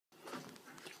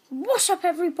What's up,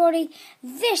 everybody?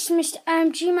 This is Mr.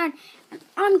 OMG Man, and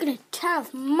I'm going to turn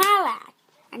off my light.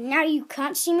 And now you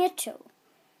can't see me at all.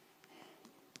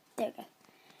 There we go.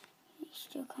 You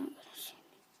still can't see me.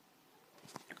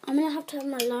 I'm going to have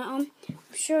my light on. I'm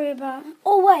sorry about...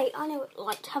 Oh, wait, I know what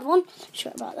light to have on.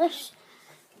 Sorry about this.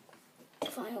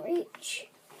 If I reach...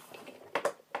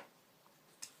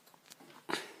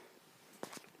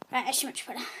 Right, that's much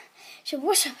better. So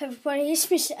what's up, everybody? It's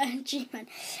Mr. OMG Man.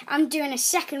 I'm doing a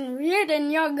second read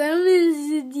and you're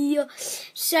gonna deal.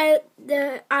 So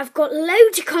I've got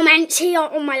loads of comments here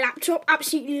on my laptop,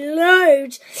 absolutely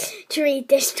loads to read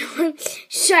this time.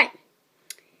 So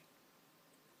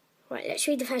right, let's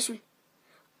read the first one.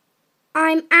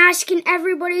 I'm asking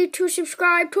everybody to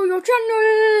subscribe to your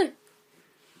channel.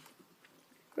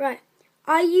 Right,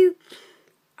 are you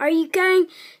going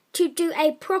to do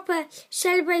a proper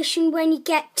celebration when you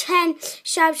get 10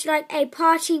 subs, like a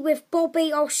party with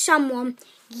Bobby or someone?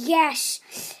 Yes,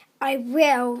 I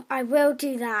will. I will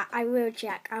do that. I will,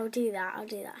 Jack. I'll do that.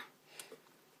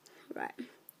 Right.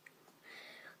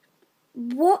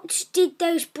 What did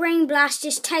those brain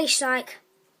blasters taste like?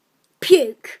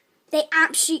 Puke. They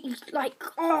absolutely,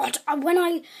 God, when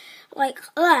I,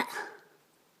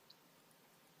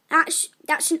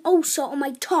 that's an ulcer on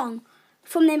my tongue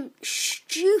from them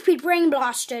stupid brain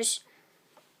blasters.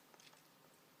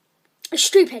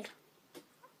 Stupid.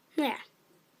 Yeah.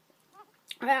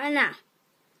 Right now.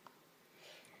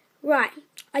 Right.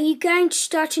 Are you going to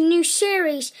start a new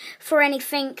series for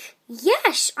anything?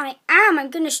 Yes, I am. I'm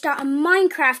going to start a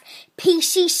Minecraft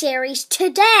PC series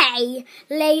today,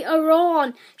 later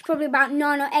on. It's probably about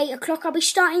 9 or 8 o'clock I'll be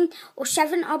starting, or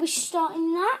 7 I'll be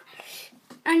starting that.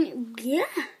 And yeah.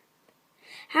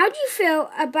 How do you feel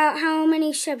about how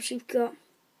many subs you've got?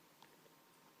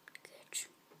 Good.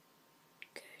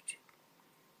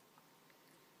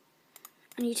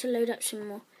 I need to load up some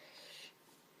more.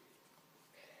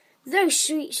 Those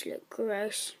sweets look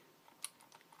gross.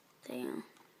 They are.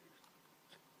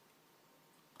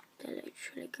 They're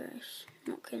literally gross.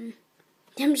 Not kidding.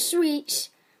 Them sweets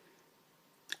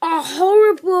are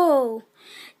horrible.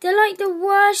 They're like the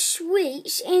worst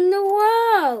sweets in the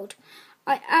world.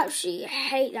 I absolutely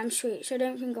hate them sweets. I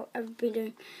don't think I'll ever be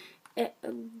doing it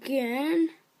again.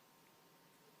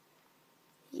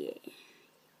 Yeah.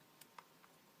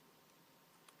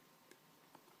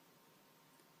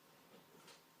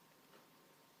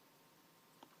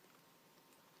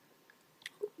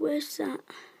 Where's that?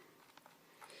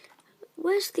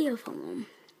 Where's the other one?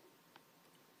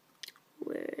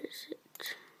 Where is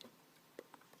it?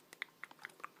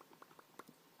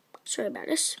 Sorry about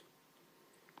this.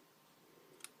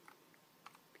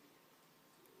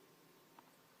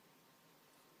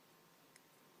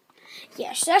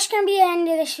 Yes, that's going to be the end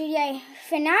of this video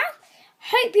for now.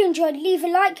 Hope you enjoyed. Leave a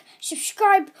like,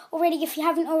 subscribe already if you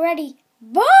haven't already.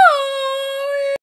 Bye!